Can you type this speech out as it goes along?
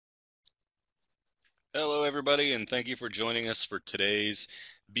Hello, everybody, and thank you for joining us for today's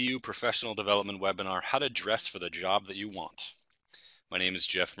BU Professional Development webinar, How to Dress for the Job That You Want. My name is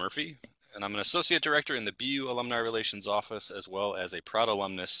Jeff Murphy, and I'm an Associate Director in the BU Alumni Relations Office, as well as a proud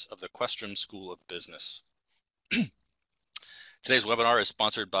alumnus of the Questrom School of Business. Today's webinar is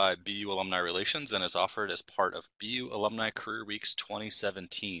sponsored by BU Alumni Relations and is offered as part of BU Alumni Career Weeks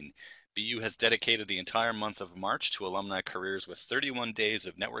 2017. BU has dedicated the entire month of March to alumni careers with 31 days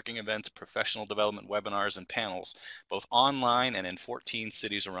of networking events, professional development webinars, and panels, both online and in 14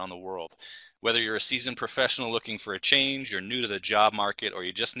 cities around the world. Whether you're a seasoned professional looking for a change, you're new to the job market, or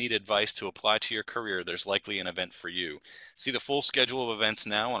you just need advice to apply to your career, there's likely an event for you. See the full schedule of events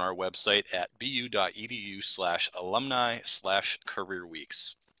now on our website at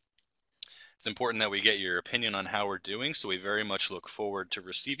bu.edu/alumni/career-weeks. It's important that we get your opinion on how we're doing, so we very much look forward to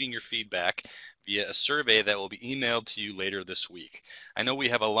receiving your feedback via a survey that will be emailed to you later this week. I know we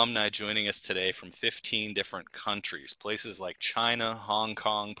have alumni joining us today from 15 different countries, places like China, Hong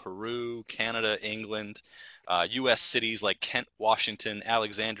Kong, Peru, Canada, England, U.S. cities like Kent, Washington,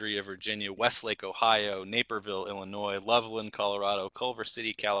 Alexandria, Virginia, Westlake, Ohio, Naperville, Illinois, Loveland, Colorado, Culver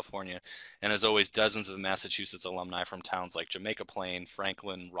City, California, and as always, dozens of Massachusetts alumni from towns like Jamaica Plain,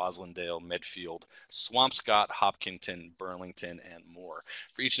 Franklin, Roslindale, Medfield, Swampscott, Hopkinton, Burlington, and more.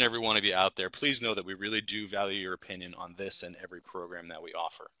 For each and every one of you out there, please know that we really do value your opinion on this and every program that we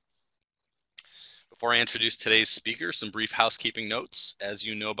offer. Before I introduce today's speaker, some brief housekeeping notes. As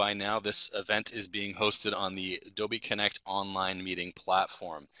you know by now, this event is being hosted on the Adobe Connect online meeting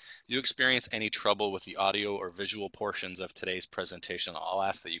platform. If you experience any trouble with the audio or visual portions of today's presentation, I'll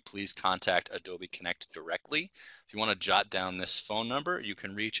ask that you please contact Adobe Connect directly. If you want to jot down this phone number, you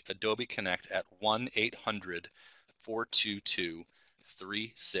can reach Adobe Connect at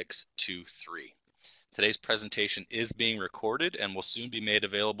 1-800-422-3623. Today's presentation is being recorded and will soon be made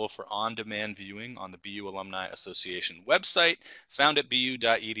available for on-demand viewing on the BU Alumni Association website, found at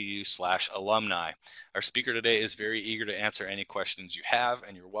bu.edu/alumni. Our speaker today is very eager to answer any questions you have,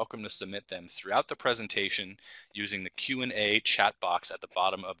 and you're welcome to submit them throughout the presentation using the Q&A chat box at the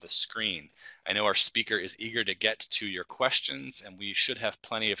bottom of the screen. I know our speaker is eager to get to your questions, and we should have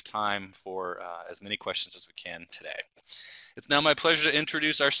plenty of time for as many questions as we can today. It's now my pleasure to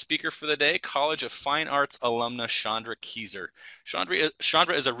introduce our speaker for the day, College of Fine Arts alumna Chandra Keyser.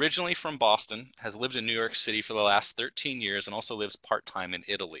 Chandra is originally from Boston, has lived in New York City for the last 13 years, and also lives part-time in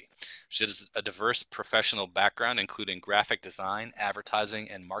Italy. She has a diverse professional background, including graphic design, advertising,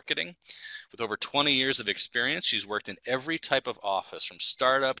 and marketing. With over 20 years of experience, she's worked in every type of office, from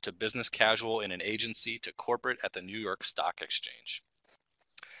startup to business casual in an agency to corporate at the New York Stock Exchange.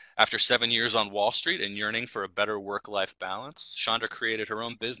 After 7 years on Wall Street and yearning for a better work-life balance, Chandra created her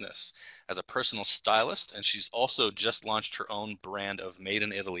own business as a personal stylist, and she's also just launched her own brand of Made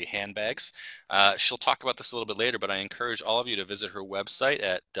in Italy handbags. She'll talk about this a little bit later, but I encourage all of you to visit her website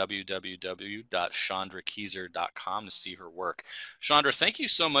at www.chandrakeyser.com to see her work. Chandra, thank you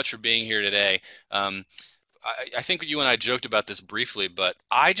so much for being here today. I think you and I joked about this briefly, but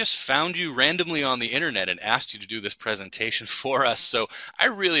I just found you randomly on the internet and asked you to do this presentation for us. So I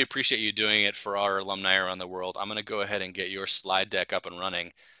really appreciate you doing it for our alumni around the world. I'm going to go ahead and get your slide deck up and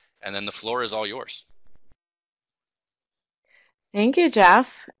running, and then the floor is all yours. Thank you,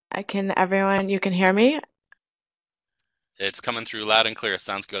 Jeff. You can hear me? It's coming through loud and clear.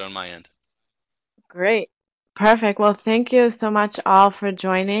 Sounds good on my end. Great. Perfect. Well, thank you so much all for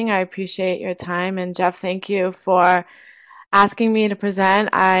joining. I appreciate your time. And Jeff, thank you for asking me to present.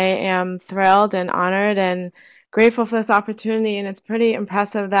 I am thrilled and honored and grateful for this opportunity. And it's pretty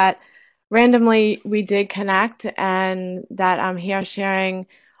impressive that randomly we did connect and that I'm here sharing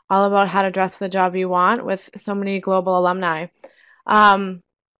all about how to dress for the job you want with so many global alumni.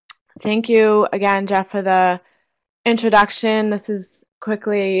 Thank you again, Jeff, for the introduction. This is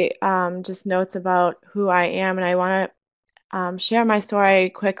quickly just notes about who I am, and I want to share my story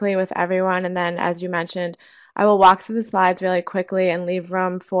quickly with everyone. And then, as you mentioned, I will walk through the slides really quickly and leave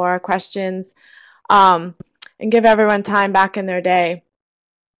room for questions and give everyone time back in their day.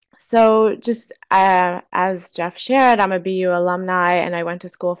 So just as Jeff shared, I'm a BU alumni, and I went to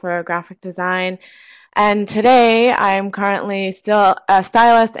school for graphic design. And today, I'm currently still a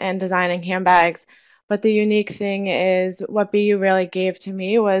stylist and designing handbags. But the unique thing is what BU really gave to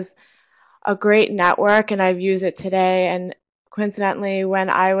me was a great network, and I've used it today. And coincidentally, when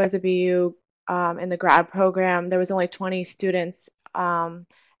I was a BU in the grad program, there was only 20 students, and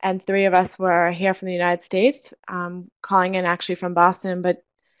 3 of us were here from the United States, calling in actually from Boston, but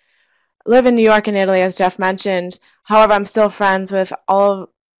live in New York and Italy, as Jeff mentioned. However, I'm still friends with all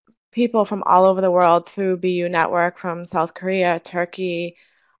people from all over the world through BU Network, from South Korea, Turkey,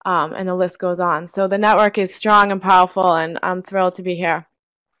 and the list goes on. So the network is strong and powerful, and I'm thrilled to be here.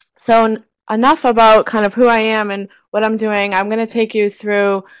 So enough about kind of who I am and what I'm doing. I'm going to take you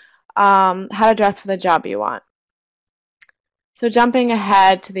through how to dress for the job you want. So jumping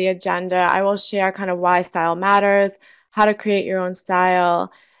ahead to the agenda, I will share kind of why style matters, how to create your own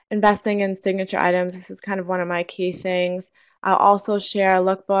style, investing in signature items. This is kind of one of my key things. I'll also share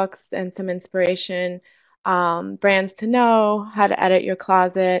lookbooks and some inspiration, brands to know, how to edit your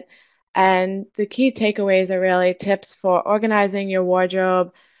closet, and the key takeaways are really tips for organizing your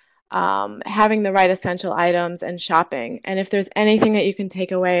wardrobe, having the right essential items, and shopping. And if there's anything that you can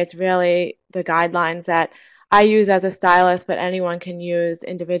take away, it's really the guidelines that I use as a stylist, but anyone can use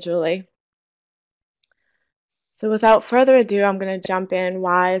individually. So without further ado, I'm going to jump in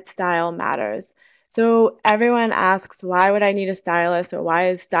why style matters. So everyone asks, why would I need a stylist, or why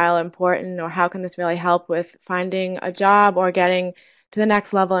is style important, or how can this really help with finding a job or getting to the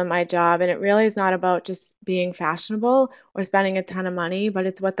next level in my job? And it really is not about just being fashionable or spending a ton of money, but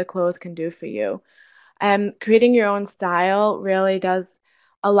it's what the clothes can do for you. And creating your own style really does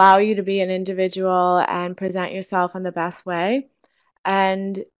allow you to be an individual and present yourself in the best way.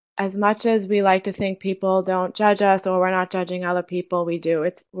 And as much as we like to think people don't judge us or we're not judging other people, we do.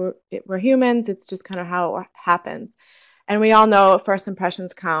 We're humans. It's just kind of how it happens. And we all know first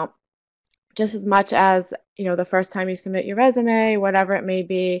impressions count just as much as, the first time you submit your resume, whatever it may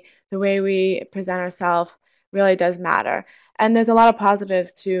be, the way we present ourselves really does matter. And there's a lot of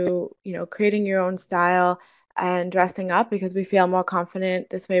positives to, creating your own style and dressing up because we feel more confident.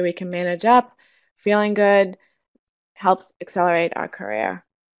 This way we can manage up. Feeling good helps accelerate our career.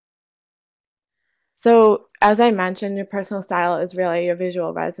 So, as I mentioned, your personal style is really your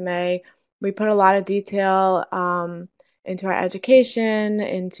visual resume. We put a lot of detail into our education,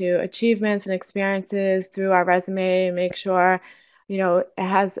 into achievements and experiences through our resume, and make sure, it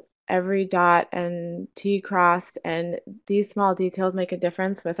has every dot and T crossed. And these small details make a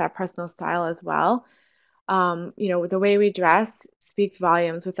difference with our personal style as well. The way we dress speaks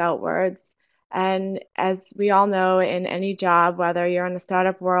volumes without words. And as we all know, in any job, whether you're in the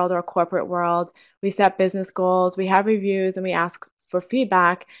startup world or corporate world, we set business goals, we have reviews, and we ask for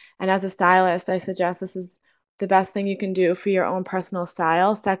feedback. And as a stylist, I suggest this is the best thing you can do for your own personal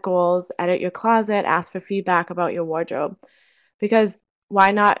style. Set goals, edit your closet, ask for feedback about your wardrobe. Because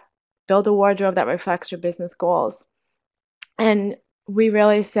why not build a wardrobe that reflects your business goals? And we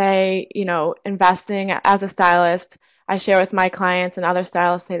really say, investing as a stylist, I share with my clients, and other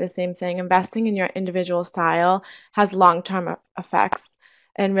stylists say the same thing. Investing in your individual style has long-term effects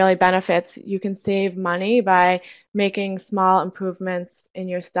and really benefits. You can save money by making small improvements in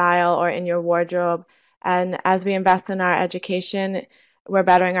your style or in your wardrobe. And as we invest in our education, we're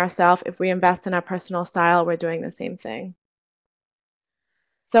bettering ourselves. If we invest in our personal style, we're doing the same thing.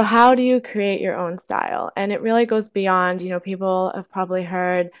 So how do you create your own style? And it really goes beyond, people have probably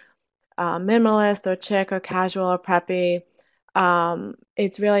heard minimalist or chic or casual or preppy.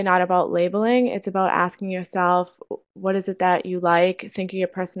 It's really not about labeling. It's about asking yourself, what is it that you like, think of your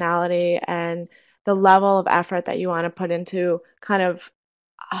personality, and the level of effort that you want to put into kind of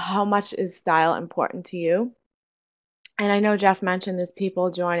how much is style important to you. And I know Jeff mentioned there's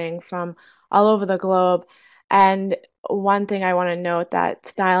people joining from all over the globe. And one thing I want to note that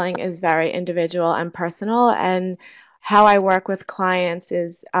styling is very individual and personal. And how I work with clients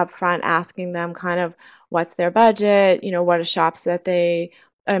is upfront asking them kind of what's their budget, what are shops that they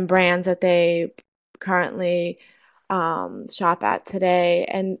and brands that they currently shop at today.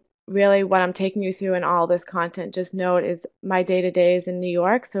 And really, what I'm taking you through in all this content, just note, is my day-to-day is in New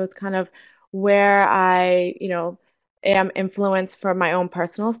York. So it's kind of where I, am influenced for my own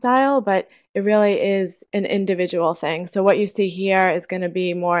personal style, but it really is an individual thing. So what you see here is going to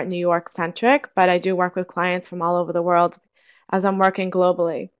be more New York centric, but I do work with clients from all over the world as I'm working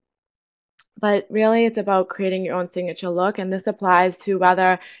globally. But really, it's about creating your own signature look, and this applies to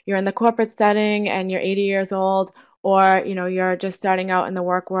whether you're in the corporate setting and you're 80 years old, or you're just starting out in the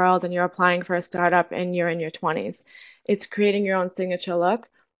work world and you're applying for a startup and you're in your 20s. It's creating your own signature look,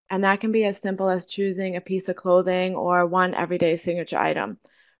 and that can be as simple as choosing a piece of clothing or one everyday signature item.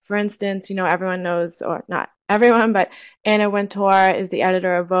 For instance, everyone knows, or not everyone, but Anna Wintour is the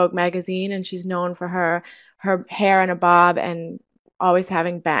editor of Vogue magazine, and she's known for her hair in a bob and always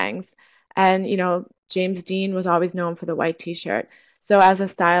having bangs. And, James Dean was always known for the white t-shirt. So as a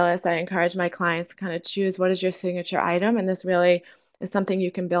stylist, I encourage my clients to kind of choose what is your signature item, and this really is something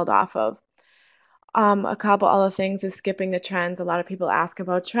you can build off of. A couple other things is skipping the trends. A lot of people ask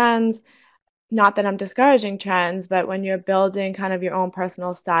about trends. Not that I'm discouraging trends, but when you're building kind of your own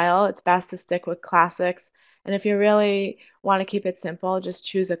personal style, it's best to stick with classics And if you really want to keep it simple, just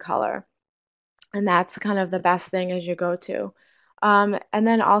choose a color. And that's kind of the best thing as your go-to. And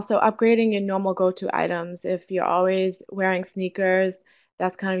then also upgrading your normal go-to items. If you're always wearing sneakers,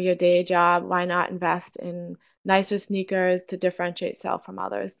 that's kind of your day job. Why not invest in nicer sneakers to differentiate yourself from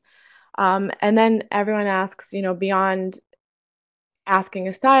others? And then everyone asks, beyond asking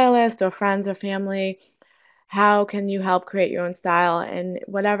a stylist or friends or family, how can you help create your own style? And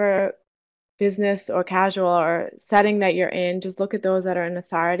whatever business or casual or setting that you're in, just look at those that are in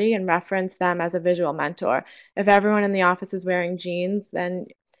authority and reference them as a visual mentor. If everyone in the office is wearing jeans, then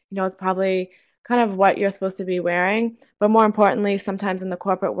it's probably kind of what you're supposed to be wearing. But more importantly, sometimes in the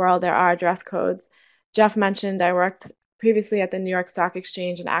corporate world, there are dress codes. Jeff mentioned I worked previously at the New York Stock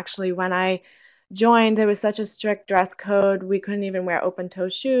Exchange, and actually, when I joined, there was such a strict dress code. We couldn't even wear open toe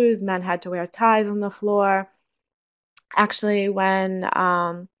shoes. Men had to wear ties on the floor. Actually, when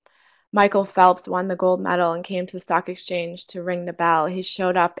Michael Phelps won the gold medal and came to the stock exchange to ring the bell, he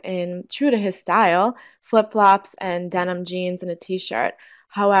showed up in, true to his style, flip-flops and denim jeans and a t-shirt.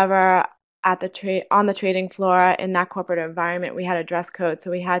 However, on the trading floor in that corporate environment, we had a dress code, so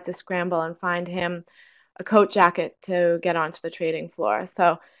we had to scramble and find him a coat jacket to get onto the trading floor.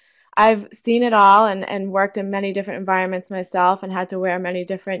 So I've seen it all and worked in many different environments myself and had to wear many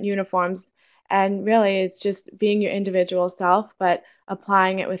different uniforms. And really, it's just being your individual self, but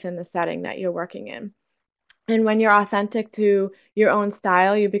applying it within the setting that you're working in. And when you're authentic to your own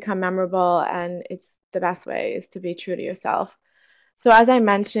style, you become memorable, and it's the best way is to be true to yourself. So, as I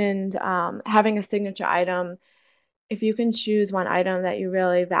mentioned, having a signature item, if you can choose one item that you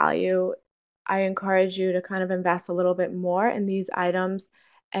really value, I encourage you to kind of invest a little bit more in these items.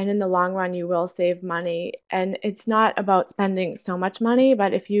 And in the long run, you will save money. And it's not about spending so much money,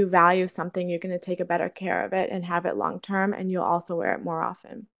 but if you value something, you're going to take a better care of it and have it long term, and you'll also wear it more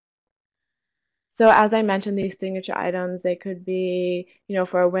often. So as I mentioned, these signature items, they could be,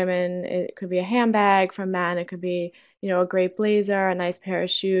 for women, it could be a handbag. For men, it could be, a great blazer, a nice pair of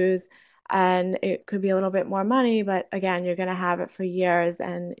shoes, and it could be a little bit more money, but again, you're going to have it for years.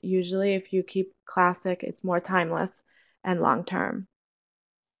 And usually, if you keep classic, it's more timeless and long term.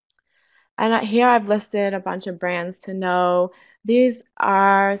 And here I've listed a bunch of brands to know. These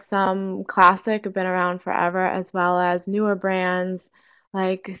are some classic, have been around forever, as well as newer brands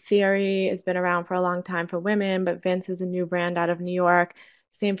like Theory has been around for a long time for women, but Vince is a new brand out of New York.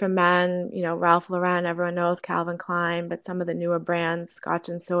 Same for men, Ralph Lauren, everyone knows Calvin Klein, but some of the newer brands, Scotch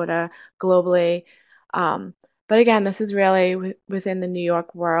and Soda globally. Um, but again, this is really within the New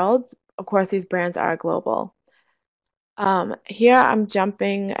York world. Of course, these brands are global. Here I'm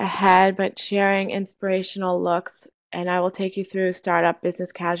jumping ahead, but sharing inspirational looks, and I will take you through startup,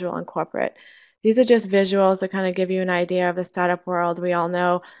 business casual, and corporate. These are just visuals to kind of give you an idea of the startup world. We all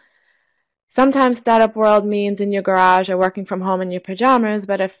know sometimes startup world means in your garage or working from home in your pajamas,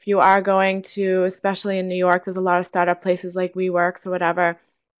 but if you are going to, especially in New York, there's a lot of startup places like WeWorks or whatever,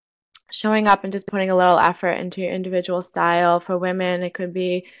 showing up and just putting a little effort into your individual style. For women, it could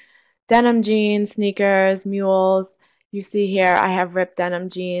be denim jeans, sneakers, mules. You see here, I have ripped denim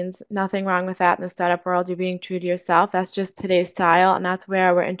jeans. Nothing wrong with that in the startup world. You're being true to yourself. That's just today's style, and that's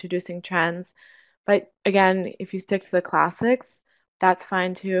where we're introducing trends. But again, if you stick to the classics, that's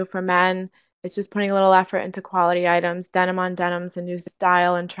fine too. For men, it's just putting a little effort into quality items. Denim on denim's a new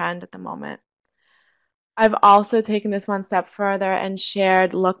style and trend at the moment. I've also taken this one step further and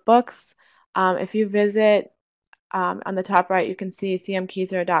shared lookbooks. If you visit on the top right, you can see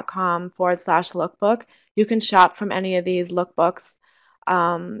cmkeiser.com/lookbook. You can shop from any of these lookbooks.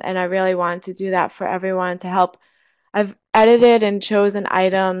 And I really wanted to do that for everyone to help. I've edited and chosen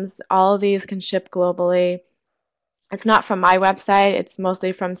items. All of these can ship globally. It's not from my website, it's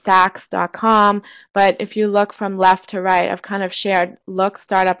mostly from Saks.com. But if you look from left to right, I've kind of shared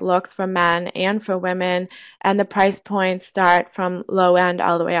startup looks for men and for women, and the price points start from low end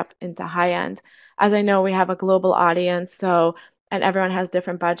all the way up into high end. As I know, we have a global audience, and everyone has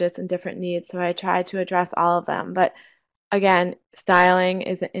different budgets and different needs, so I try to address all of them. But again, styling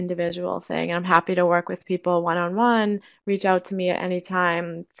is an individual thing, and I'm happy to work with people one-on-one. Reach out to me at any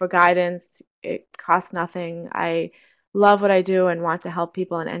time for guidance. It costs nothing. I love what I do and want to help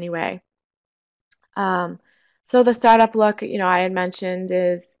people in any way. Um, so the startup look, I had mentioned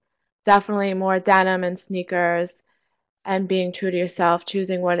is definitely more denim and sneakers and being true to yourself,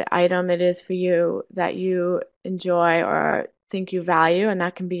 choosing what item it is for you that you enjoy or think you value, and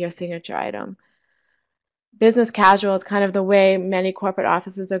that can be your signature item. Business casual is kind of the way many corporate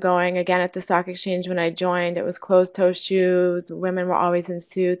offices are going. Again, at the stock exchange when I joined, it was closed-toe shoes. Women were always in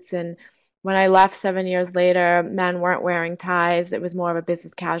suits. And when I left 7 years later, men weren't wearing ties. It was more of a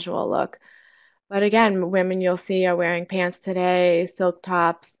business casual look. But again, women you'll see are wearing pants today, silk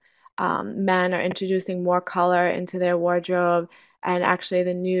tops. Men are introducing more color into their wardrobe. And actually,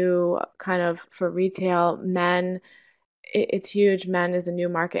 the new kind of for retail, it's huge. Men is a new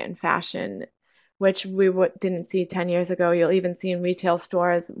market in fashion, which we didn't see 10 years ago. You'll even see in retail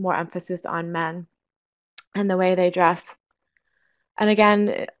stores more emphasis on men and the way they dress. And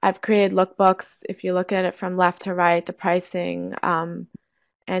again, I've created lookbooks. If you look at it from left to right, the pricing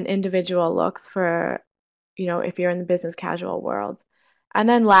and individual looks for, if you're in the business casual world. And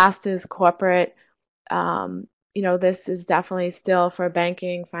then last is corporate. This is definitely still for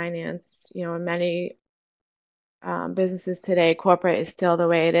banking, finance, in many businesses today, corporate is still the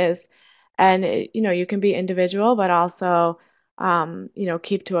way it is. And, you can be individual, but also,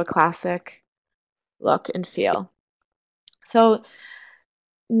 keep to a classic look and feel. So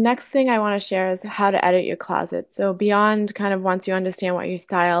next thing I want to share is how to edit your closet. So beyond kind of once you understand what your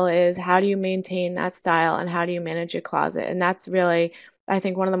style is, how do you maintain that style and how do you manage your closet? And that's really, I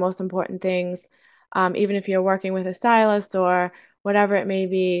think, one of the most important things. Even if you're working with a stylist or whatever it may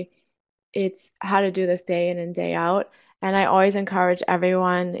be, it's how to do this day in and day out. And I always encourage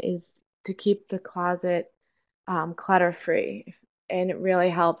everyone is to keep the closet clutter free. And it really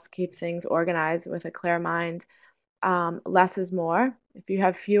helps keep things organized with a clear mind. Less is more. If you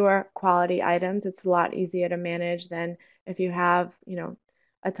have fewer quality items, it's a lot easier to manage than if you have,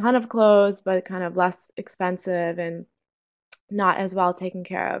 a ton of clothes, but kind of less expensive and not as well taken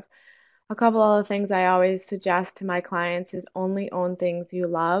care of. A couple other things I always suggest to my clients is only own things you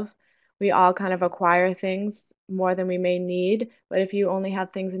love. We all kind of acquire things more than we may need, but if you only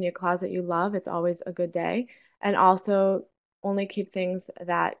have things in your closet you love, it's always a good day. And also only keep things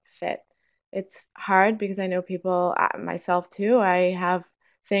that fit. It's hard because I know people, myself too, I have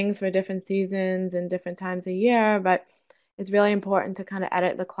things for different seasons and different times of year, but it's really important to kind of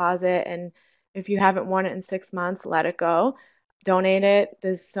edit the closet. And if you haven't worn it in 6 months, let it go. Donate it.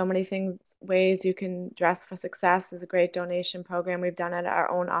 There's so many ways you can dress for success. There's a great donation program we've done at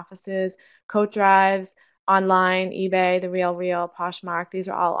our own offices, coat drives, online, eBay, The Real Real, Poshmark. These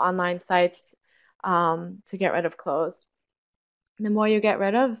are all online sites to get rid of clothes. The more you get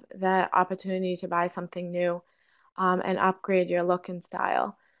rid of, the opportunity to buy something new and upgrade your look and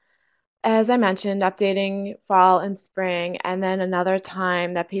style. As I mentioned, updating fall and spring, and then another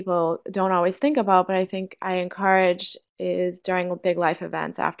time that people don't always think about, but I think I encourage is during big life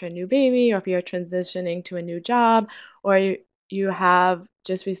events after a new baby, or if you're transitioning to a new job, or you have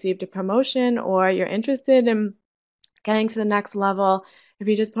just received a promotion, or you're interested in getting to the next level. If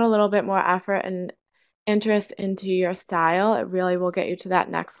you just put a little bit more effort and interest into your style, it really will get you to that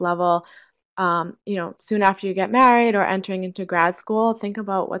next level. Soon after you get married or entering into grad school, think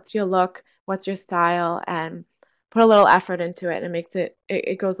about what's your look, what's your style, and put a little effort into it, and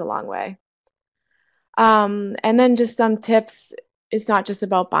it goes a long way. And then just some tips. It's not just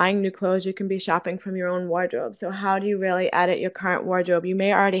about buying new clothes. You can be shopping from your own wardrobe. So how do you really edit your current wardrobe? You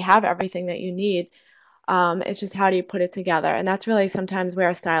may already have everything that you need. It's just how do you put it together? And that's really sometimes where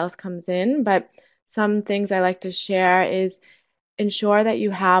a stylist comes in. But some things I like to share is ensure that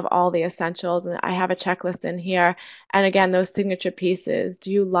you have all the essentials. And I have a checklist in here. And again, those signature pieces. Do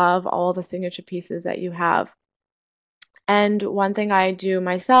you love all the signature pieces that you have? And one thing I do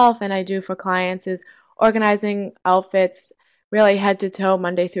myself and I do for clients is organizing outfits really head to toe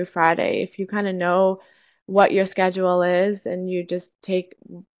Monday through Friday. If you kind of know what your schedule is and you just take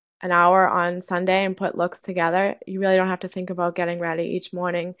an hour on Sunday and put looks together, you really don't have to think about getting ready each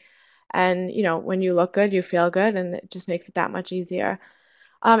morning. And, when you look good, you feel good, and it just makes it that much easier.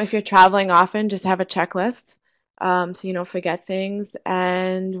 If you're traveling often, just have a checklist so you don't forget things.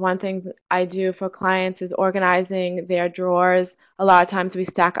 And one thing I do for clients is organizing their drawers. A lot of times we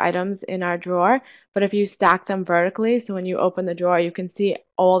stack items in our drawer, but if you stack them vertically, so when you open the drawer, you can see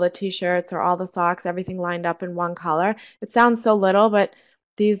all the t-shirts or all the socks, everything lined up in one color. It sounds so little, but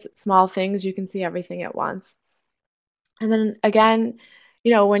these small things, you can see everything at once. And then again,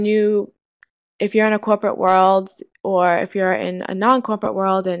 when if you're in a corporate world or if you're in a non-corporate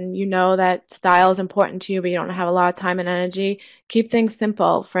world and you know that style is important to you, but you don't have a lot of time and energy, keep things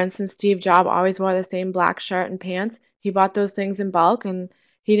simple. For instance, Steve Jobs always wore the same black shirt and pants. He bought those things in bulk and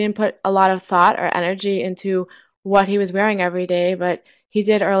he didn't put a lot of thought or energy into what he was wearing every day, but he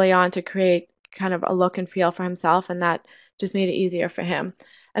did early on to create kind of a look and feel for himself, and that just made it easier for him.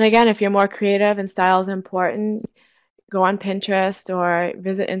 And again, if you're more creative and style is important, go on Pinterest or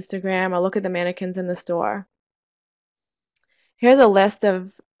visit Instagram or look at the mannequins in the store. Here's a list of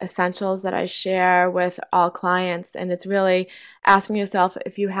essentials that I share with all clients, and it's really asking yourself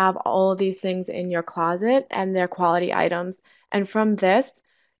if you have all of these things in your closet and they're quality items. And from this,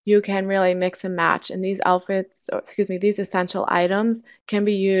 you can really mix and match. And these outfits, or excuse me, these essential items can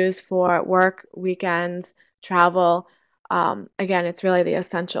be used for work, weekends, travel. Again, it's really the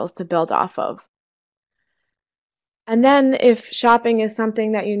essentials to build off of. And then if shopping is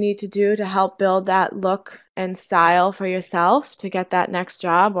something that you need to do to help build that look and style for yourself to get that next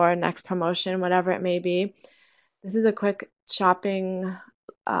job or next promotion, whatever it may be, this is a quick shopping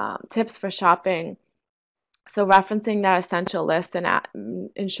tips for shopping. So referencing that essential list and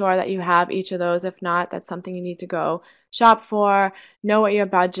ensure that you have each of those. If not, that's something you need to go shop for. Know what your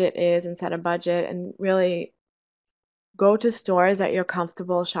budget is and set a budget and really go to stores that you're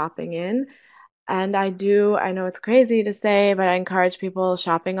comfortable shopping in. And I know it's crazy to say, but I encourage people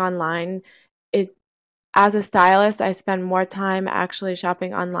shopping online. It, as a stylist, I spend more time actually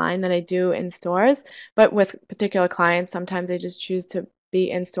shopping online than I do in stores. But with particular clients, sometimes they just choose to be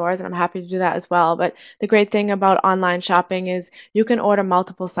in stores, and I'm happy to do that as well. But the great thing about online shopping is you can order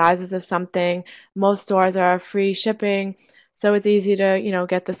multiple sizes of something. Most stores are free shipping, so it's easy to,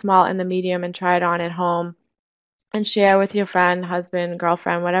 get the small and the medium and try it on at home and share with your friend, husband,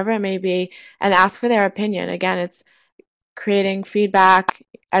 girlfriend, whatever it may be, and ask for their opinion. Again, it's creating feedback,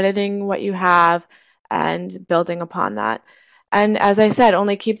 editing what you have, and building upon that. And as I said,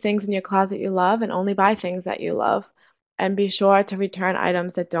 only keep things in your closet you love and only buy things that you love. And be sure to return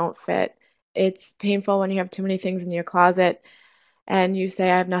items that don't fit. It's painful when you have too many things in your closet and you say,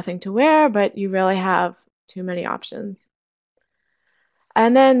 I have nothing to wear, but you really have too many options.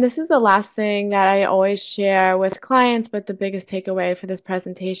 And then this is the last thing that I always share with clients, but the biggest takeaway for this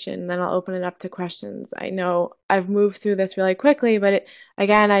presentation, then I'll open it up to questions. I know I've moved through this really quickly, but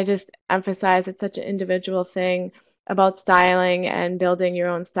again, I just emphasize it's such an individual thing about styling and building your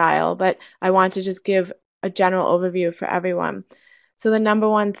own style, but I want to just give a general overview for everyone. So the number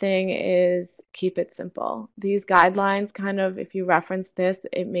one thing is keep it simple. These guidelines kind of, if you reference this,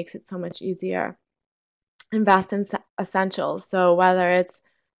 it makes it so much easier. Invest in essentials. So whether it's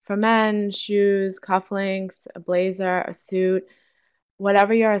for men, shoes, cufflinks, a blazer, a suit,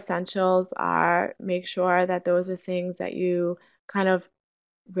 whatever your essentials are, make sure that those are things that you kind of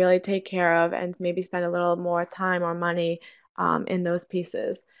really take care of and maybe spend a little more time or money in those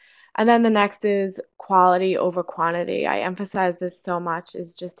pieces. And then the next is quality over quantity. I emphasize this so much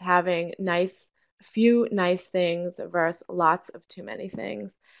is just having few nice things versus lots of too many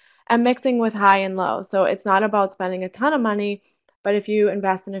things and mixing with high and low. So it's not about spending a ton of money, but if you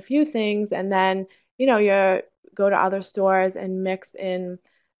invest in a few things and then, you go to other stores and mix in,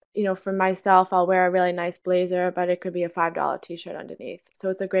 for myself, I'll wear a really nice blazer, but it could be a $5 t-shirt underneath. So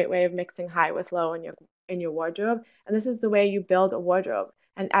it's a great way of mixing high with low in your wardrobe. And this is the way you build a wardrobe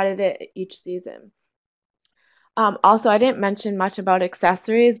and edit it each season. Also, I didn't mention much about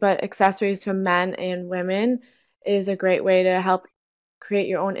accessories, but accessories for men and women is a great way to help create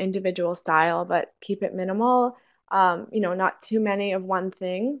your own individual style, but keep it minimal. Not too many of one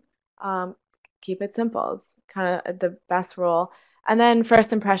thing. Um, Keep it simple. It's kind of the best rule. And then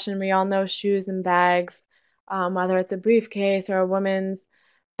first impression, we all know shoes and bags, whether it's a briefcase or a woman's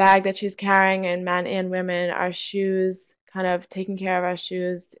bag that she's carrying, and men and women, our shoes, kind of taking care of our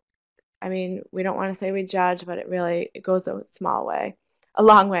shoes. I mean, we don't want to say we judge, but it goes a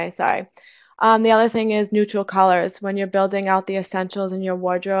long way, sorry. The other thing is neutral colors. When you're building out the essentials in your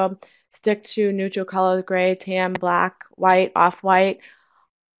wardrobe, stick to neutral colors, gray, tan, black, white, off-white.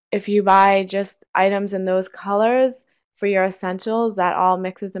 If you buy just items in those colors for your essentials, that all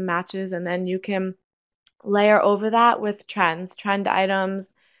mixes and matches, and then you can layer over that with trend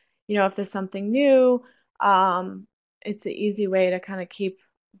items. If there's something new, it's an easy way to kind of keep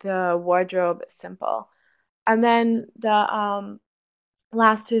the wardrobe simple. And then the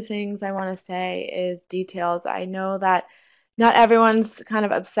last two things I want to say is details. I know that not everyone's kind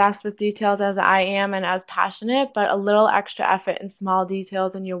of obsessed with details as I am and as passionate, but a little extra effort in small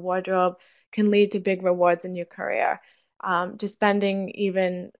details in your wardrobe can lead to big rewards in your career. Just spending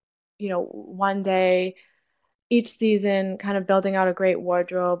even, one day each season, kind of building out a great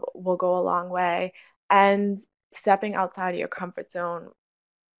wardrobe will go a long way. And stepping outside of your comfort zone,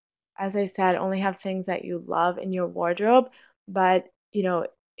 as I said, only have things that you love in your wardrobe, but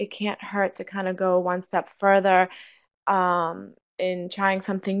it can't hurt to kind of go one step further in trying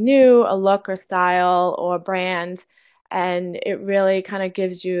something new, a look or style or brand. And it really kind of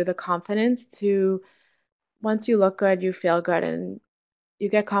gives you the confidence to, once you look good, you feel good and you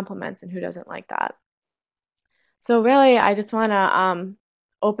get compliments, and who doesn't like that? So really, I just want to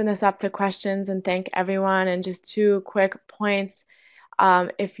open this up to questions and thank everyone. And just two quick points.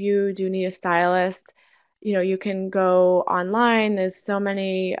 If you do need a stylist, you can go online. There's so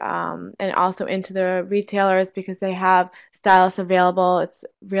many, and also into the retailers because they have stylists available. It's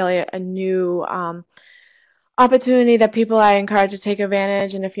really a new opportunity that people I encourage to take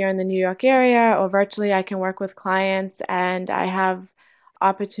advantage. And if you're in the New York area or virtually, I can work with clients, and I have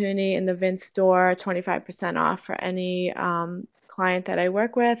opportunity in the Vince store, 25% off for any client that I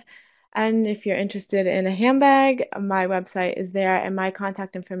work with. And if you're interested in a handbag, my website is there and my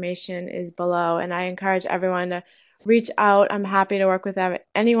contact information is below. And I encourage everyone to reach out. I'm happy to work with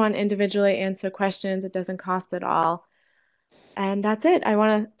anyone individually, answer questions. It doesn't cost at all. And that's it. I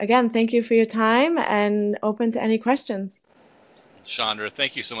want to, again, thank you for your time and open to any questions. Chandra,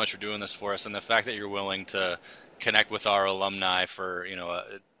 thank you so much for doing this for us, and the fact that you're willing to connect with our alumni for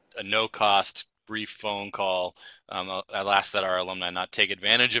a no cost brief phone call. I'll ask that our alumni not take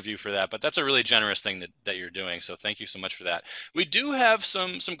advantage of you for that, but that's a really generous thing that you're doing. So thank you so much for that. We do have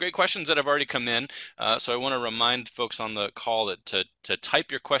some great questions that have already come in. So I want to remind folks on the call that to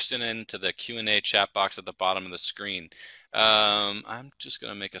type your question into the Q&A chat box at the bottom of the screen. I'm just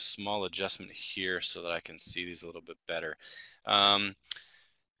going to make a small adjustment here so that I can see these a little bit better.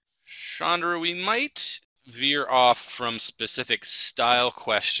 Chandra, we might veer off from specific style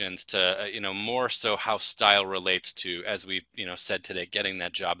questions to, more so how style relates to, as we, said today, getting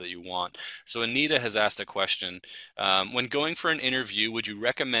that job that you want. So Anita has asked a question. When going for an interview, would you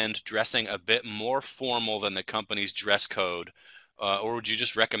recommend dressing a bit more formal than the company's dress code? Or would you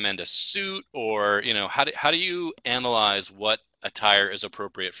just recommend a suit? Or, how do you analyze what attire is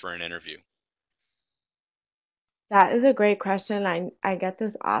appropriate for an interview? That is a great question. I get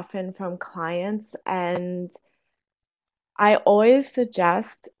this often from clients, and I always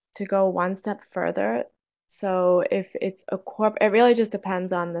suggest to go one step further. So if it's it really just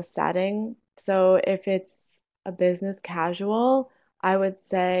depends on the setting. So if it's a business casual, I would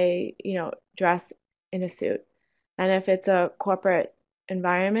say, dress in a suit. And if it's a corporate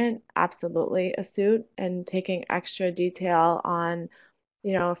environment, absolutely a suit and taking extra detail on,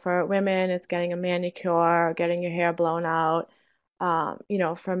 for women, it's getting a manicure, getting your hair blown out.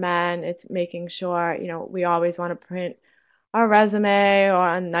 For men, it's making sure, we always want to print our resume or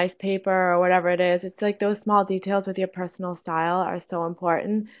on nice paper or whatever it is. It's like those small details with your personal style are so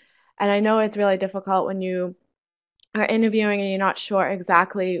important. And I know it's really difficult when you are interviewing and you're not sure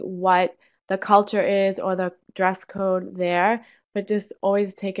exactly what the culture is or the dress code there, but just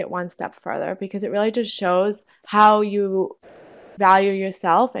always take it one step further because it really just shows how you value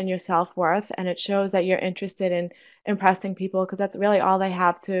yourself and your self-worth, and it shows that you're interested in impressing people because that's really all they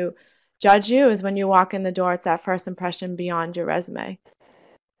have to judge you is when you walk in the door. It's that first impression beyond your resume.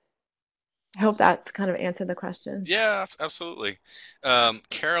 I hope that's kind of answered the question. Yeah, absolutely.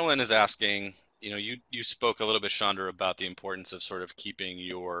 Carolyn is asking, you spoke a little bit, Chandra, about the importance of sort of keeping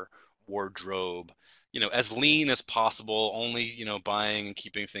your wardrobe, as lean as possible, only, buying and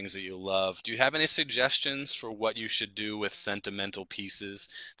keeping things that you love. Do you have any suggestions for what you should do with sentimental pieces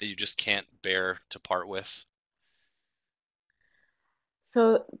that you just can't bear to part with?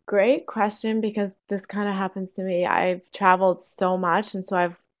 So, great question because this kind of happens to me. I've traveled so much, and so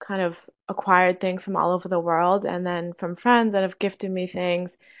I've kind of acquired things from all over the world and then from friends that have gifted me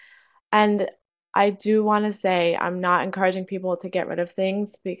things. And I do want to say I'm not encouraging people to get rid of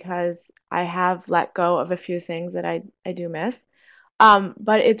things because I have let go of a few things that I do miss.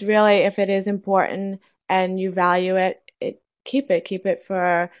 But it's really, if it is important and you value it, keep it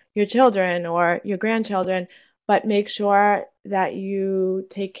for your children or your grandchildren, but make sure that you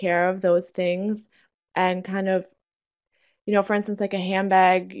take care of those things and kind of, for instance, like a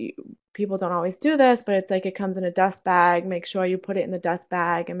handbag, people don't always do this, but it's like it comes in a dust bag. Make sure you put it in the dust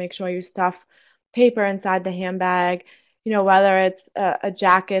bag and make sure you stuff paper inside the handbag. Whether it's a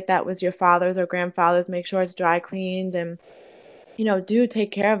jacket that was your father's or grandfather's, make sure it's dry cleaned and do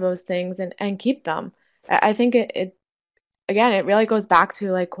take care of those things and keep them. I think it again, it really goes back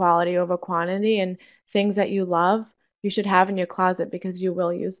to like quality over quantity and things that you love, you should have in your closet because you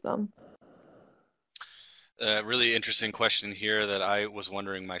will use them. Really interesting question here that I was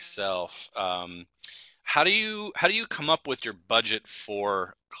wondering myself. How do you come up with your budget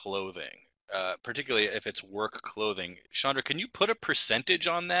for clothing, particularly if it's work clothing? Chandra, can you put a percentage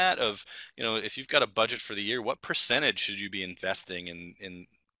on that of, if you've got a budget for the year, what percentage should you be investing in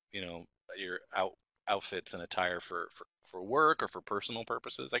your outfits and attire for work or for personal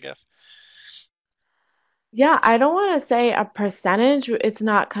purposes, I guess? Yeah, I don't want to say a percentage. It's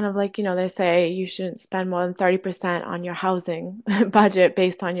not kind of like, they say you shouldn't spend more than 30% on your housing budget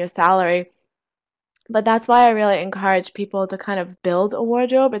based on your salary. But that's why I really encourage people to kind of build a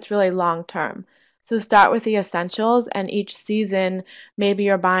wardrobe. It's really long term. So start with the essentials, and each season, maybe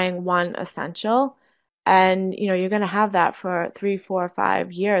you're buying one essential. And you're going to have that for 3, 4,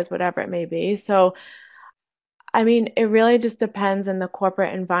 5 years, whatever it may be. So I mean, it really just depends on the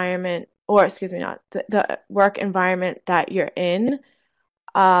corporate environment, or excuse me, not the work environment that you're in.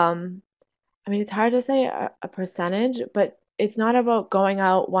 Um, I mean, it's hard to say a percentage, but it's not about going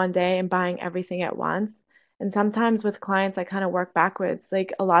out one day and buying everything at once. And sometimes with clients, I kind of work backwards.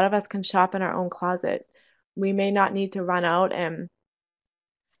 Like a lot of us can shop in our own closet. We may not need to run out and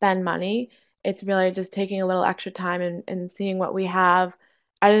spend money. It's really just taking a little extra time and seeing what we have,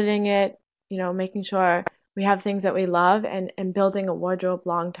 editing it, making sure we have things that we love and building a wardrobe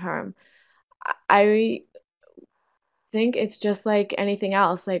long term. I think it's just like anything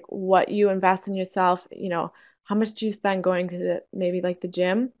else, like what you invest in yourself, how much do you spend going to maybe like the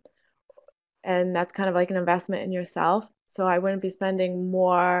gym? And that's kind of like an investment in yourself. So I wouldn't be spending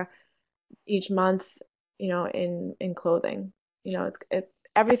more each month, in clothing. It's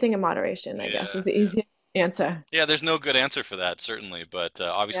everything in moderation, I guess, Yeah, is the yeah. easy answer. Yeah, there's no good answer for that, certainly, but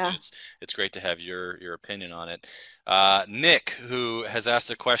obviously Yeah. it's great to have your opinion on it. Nick, who has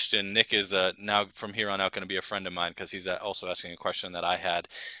asked a question, Nick is now from here on out going to be a friend of mine because he's also asking a question that I had.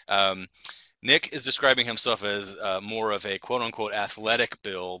 Um, Nick is describing himself as more of a quote unquote athletic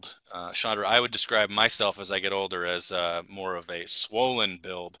build. Chandra, I would describe myself as I get older as more of a swollen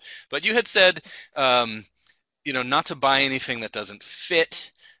build. But you had said um, not to buy anything that doesn't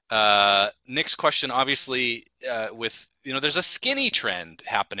fit. Nick's question, obviously, with there's a skinny trend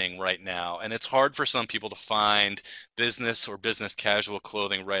happening right now, and it's hard for some people to find business or business casual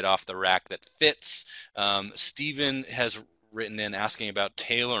clothing right off the rack that fits. Stephen has written in asking about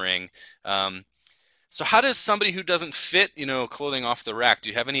tailoring. So how does somebody who doesn't fit, clothing off the rack, do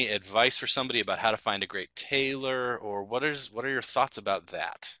you have any advice for somebody about how to find a great tailor, or what are your thoughts about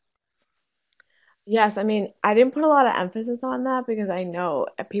that? Yes, I mean, I didn't put a lot of emphasis on that because I know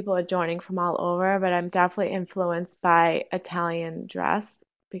people are joining from all over, but I'm definitely influenced by Italian dress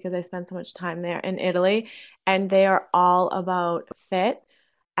because I spent so much time there in Italy, and they are all about fit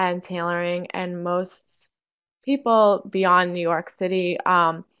and tailoring, and most people beyond New York City,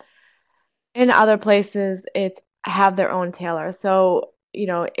 in other places, it's have their own tailor. So,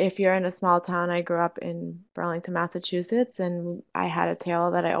 if you're in a small town, I grew up in Burlington, Massachusetts, and I had a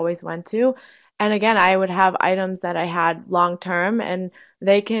tailor that I always went to. And again, I would have items that I had long term, and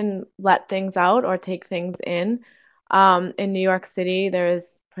they can let things out or take things in. In New York City,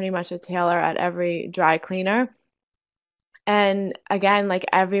 there's pretty much a tailor at every dry cleaner. And again, like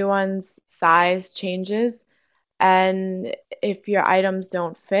everyone's size changes. And if your items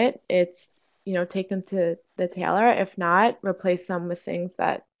don't fit, take them to the tailor. If not, replace them with things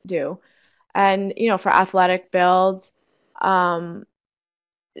that do. And, for athletic builds, um,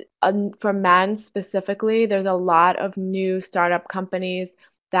 for men specifically, there's a lot of new startup companies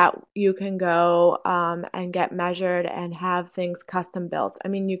that you can go and get measured and have things custom built. I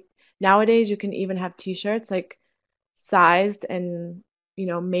mean, you nowadays you can even have t-shirts like sized and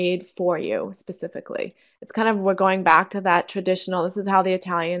made for you specifically. It's kind of we're going back to that traditional. This is how the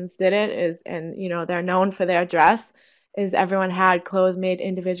Italians did it is, and they're known for their dress is everyone had clothes made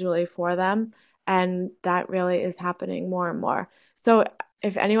individually for them, and that really is happening more and more. So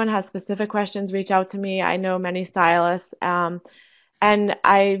if anyone has specific questions, reach out to me. I know many stylists, and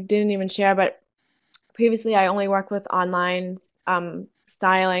I didn't even share, but previously I only worked with online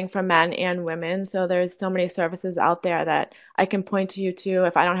styling for men and women. So there's so many services out there that I can point you to.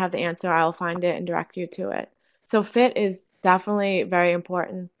 If I don't have the answer, I'll find it and direct you to it. So fit is definitely very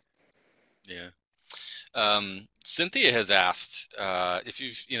important. Yeah. Cynthia has asked if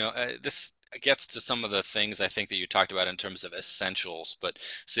this gets to some of the things I think that you talked about in terms of essentials, but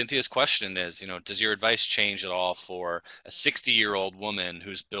Cynthia's question is, does your advice change at all for a 60-year-old woman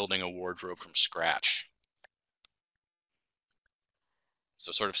who's building a wardrobe from scratch?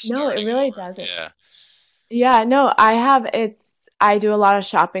 So sort of No, it starting really over. doesn't. Yeah. Yeah, no, I do a lot of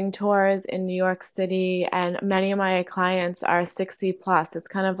shopping tours in New York City, and many of my clients are 60 plus. It's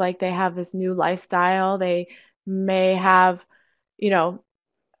kind of like they have this new lifestyle. They may have, you know,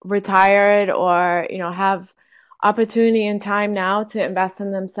 retired or have opportunity and time now to invest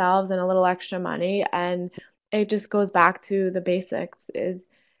in themselves and a little extra money, and it just goes back to the basics is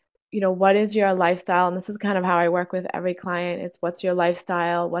what is your lifestyle? And this is kind of how I work with every client. It's what's your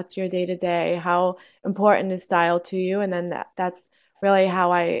lifestyle, what's your day to day, how important is style to you, and then that's really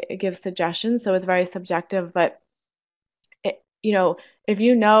how I give suggestions. So it's very subjective, but it, if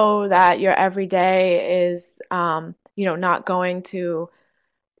you know that your everyday is not going to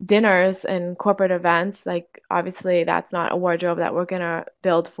dinners and corporate events, like obviously that's not a wardrobe that we're going to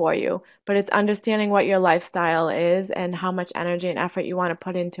build for you, but it's understanding what your lifestyle is and how much energy and effort you want to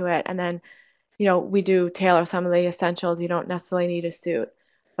put into it. And then, we do tailor some of the essentials. You don't necessarily need a suit,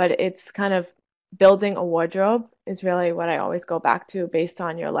 but it's kind of building a wardrobe is really what I always go back to based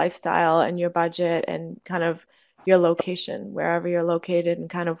on your lifestyle and your budget and kind of your location, wherever you're located and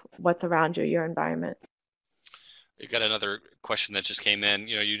kind of what's around you, your environment. We got another question that just came in.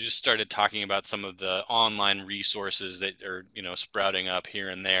 You just started talking about some of the online resources that are, sprouting up here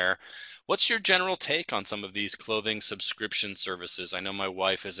and there. What's your general take on some of these clothing subscription services? I know my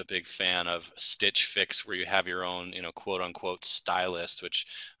wife is a big fan of Stitch Fix, where you have your own, quote unquote stylist, which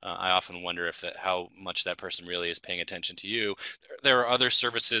I often wonder if how much that person really is paying attention to you. There are other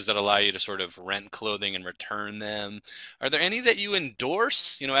services that allow you to sort of rent clothing and return them. Are there any that you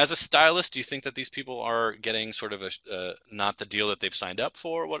endorse? As a stylist, do you think that these people are getting sort of not the deal that they've signed up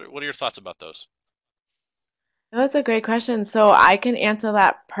for? What are your thoughts about those? That's a great question. So I can answer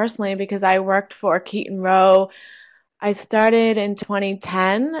that personally because I worked for Keaton Rowe. I started in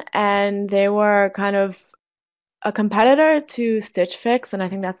 2010 and they were kind of a competitor to Stitch Fix, and I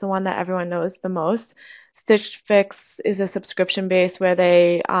think that's the one that everyone knows the most. Stitch Fix is a subscription base where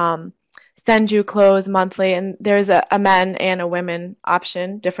they send you clothes monthly, and there's a men and a women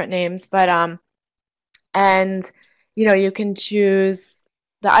option, different names, but and you can choose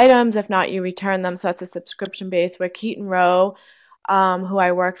the items. If not, you return them. So that's a subscription base. Where Keaton Rowe, who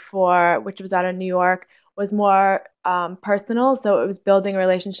I worked for, which was out of New York, was more personal. So it was building a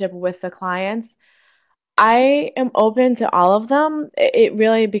relationship with the clients. I am open to all of them. It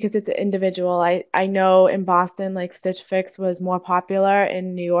really, because it's individual. I know in Boston, like Stitch Fix was more popular.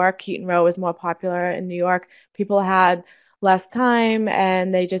 In New York, Keaton Rowe was more popular in New York. People had less time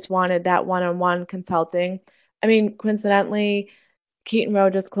and they just wanted that one-on-one consulting. I mean, coincidentally, Keaton Rowe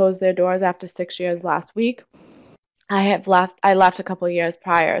just closed their doors after 6 years last week. I left a couple of years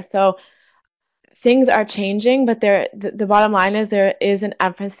prior. So things are changing, but the bottom line is there is an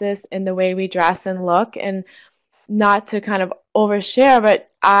emphasis in the way we dress and look. And not to kind of overshare, but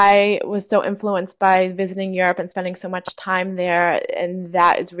I was so influenced by visiting Europe and spending so much time there, and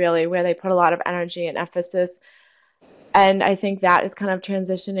that is really where they put a lot of energy and emphasis. And I think that is kind of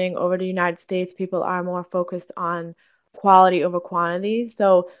transitioning over to the United States. People are more focused on quality over quantity.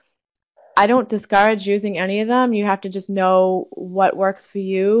 So I don't discourage using any of them. You have to just know what works for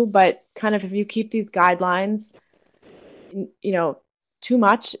you. But kind of if you keep these guidelines, you know, too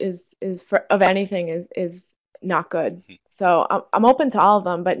much is for of anything is not good. So I'm open to all of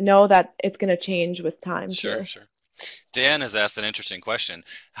them, but know that it's going to change with time Sure, too. sure. Dan has asked an interesting question.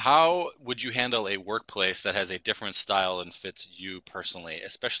 How would you handle a workplace that has a different style and fits you personally,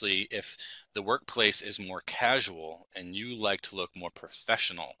 especially if the workplace is more casual and you like to look more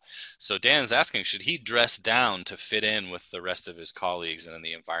professional? So Dan's asking, should he dress down to fit in with the rest of his colleagues and in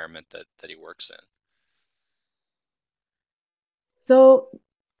the environment that he works in? So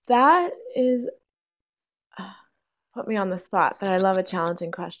that is put me on the spot, but I love a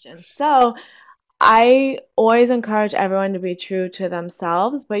challenging question. So I always encourage everyone to be true to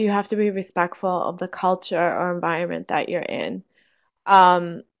themselves, but you have to be respectful of the culture or environment that you're in.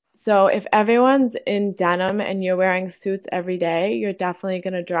 Um, so if everyone's in denim and you're wearing suits every day, you're definitely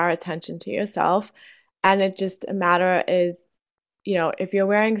going to draw attention to yourself. And it just a matter is, if you're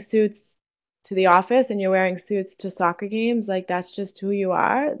wearing suits to the office and you're wearing suits to soccer games, like that's just who you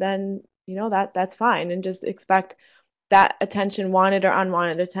are, then that's fine and just expect that attention, wanted or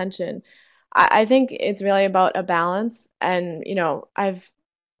unwanted attention. I think it's really about a balance. And, I've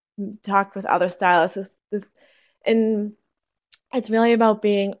talked with other stylists and it's really about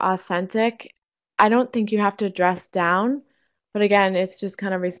being authentic. I don't think you have to dress down, but again, it's just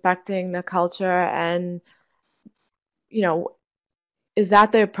kind of respecting the culture and, you know, is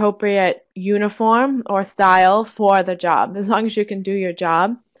that the appropriate uniform or style for the job? As long as you can do your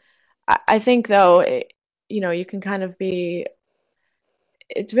job. I think though, you can kind of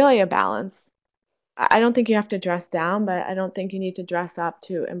it's really a balance. I don't think you have to dress down, but I don't think you need to dress up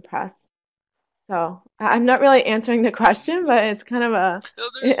to impress. So I'm not really answering the question, but it's kind of No,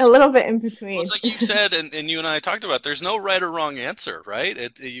 a little bit in well, it's between. like you said, and you and I talked about, there's no right or wrong answer, right?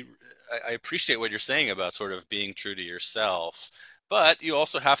 I appreciate what you're saying about sort of being true to yourself, but you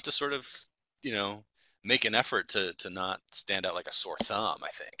also have to sort of, you know, make an effort to not stand out like a sore thumb, I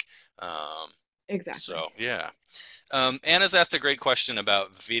think. Um, Exactly. so, yeah. Anna's asked a great question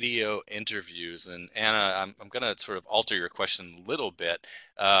about video interviews, and Anna, I'm going to sort of alter your question a little bit.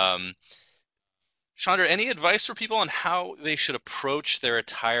 Um, Chandra, any advice for people on how they should approach their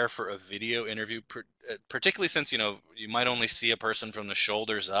attire for a video interview, particularly since you might only see a person from the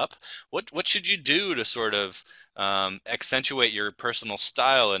shoulders up. What should you do to sort of accentuate your personal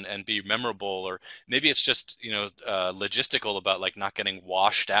style and be memorable? Or maybe it's just logistical about like not getting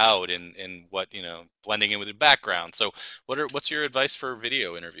washed out in what blending in with the background. So what's your advice for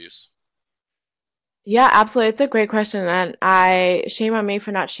video interviews? Yeah, absolutely. It's a great question, and I shame on me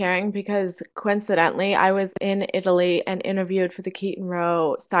for not sharing because coincidentally, I was in Italy and interviewed for the Keaton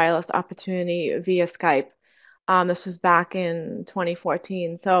Rowe stylist opportunity via Skype. This was back in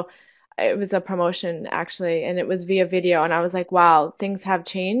 2014, so it was a promotion actually, and it was via video. And I was like, wow, things have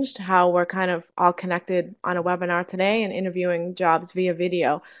changed. How we're kind of all connected on a webinar today and interviewing jobs via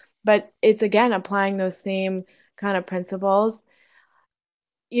video. But it's again applying those same kind of principles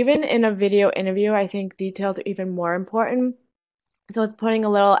even in a video interview, I think details are even more important. So it's putting a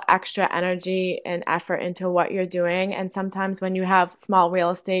little extra energy and effort into what you're doing. And sometimes when you have small real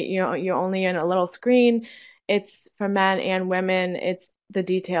estate, you're only in a little screen. It's for men and women, it's the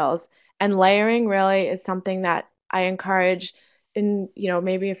details. And layering really is something that I encourage in,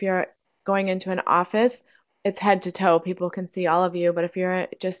 maybe if you're going into an office, it's head to toe. People can see all of you. But if you're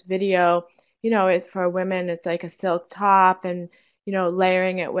just video, for women, it's like a silk top and,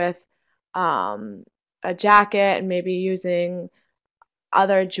 layering it with um, a jacket and maybe using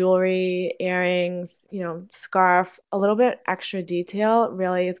other jewelry, earrings, scarf, a little bit extra detail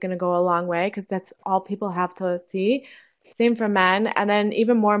really is going to go a long way because that's all people have to see. Same for men. And then,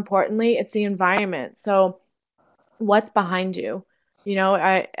 even more importantly, it's the environment. So, what's behind you?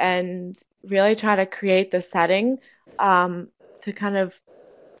 And really try to create the setting um, to kind of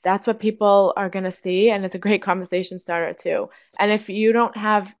that's what people are going to see. And it's a great conversation starter, too. And if you don't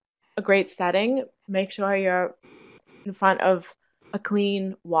have a great setting, make sure you're in front of a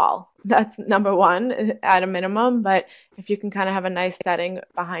clean wall. That's number one at a minimum. But if you can kind of have a nice setting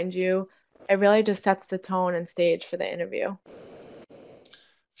behind you, it really just sets the tone and stage for the interview.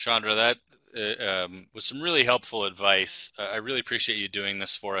 Chandra, that was some really helpful advice. I really appreciate you doing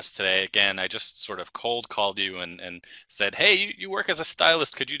this for us today. Again, I just sort of cold called you and said, hey, you work as a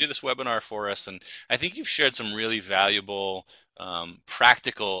stylist. Could you do this webinar for us? And I think you've shared some really valuable,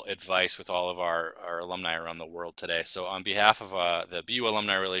 practical advice with all of our alumni around the world today. So on behalf of the BU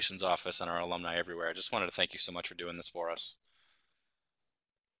Alumni Relations Office and our alumni everywhere, I just wanted to thank you so much for doing this for us.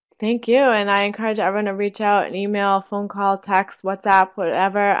 Thank you. And I encourage everyone to reach out an email, phone call, text, WhatsApp,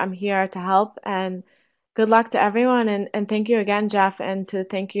 whatever. I'm here to help. And good luck to everyone. And thank you again, Jeff. And to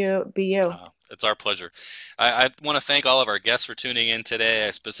thank you, BU. It's our pleasure. I want to thank all of our guests for tuning in today.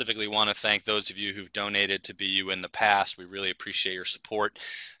 I specifically want to thank those of you who've donated to BU in the past. We really appreciate your support.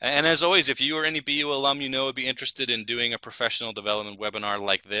 And as always, if you or any BU alum you know would be interested in doing a professional development webinar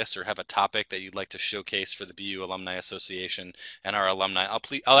like this or have a topic that you'd like to showcase for the BU Alumni Association and our alumni,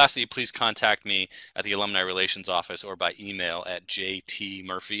 I'll ask that you please contact me at the Alumni Relations Office or by email at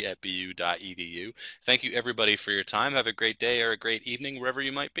jtmurphy@bu.edu. Thank you everybody for your time. Have a great day or a great evening wherever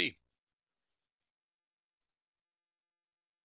you might be.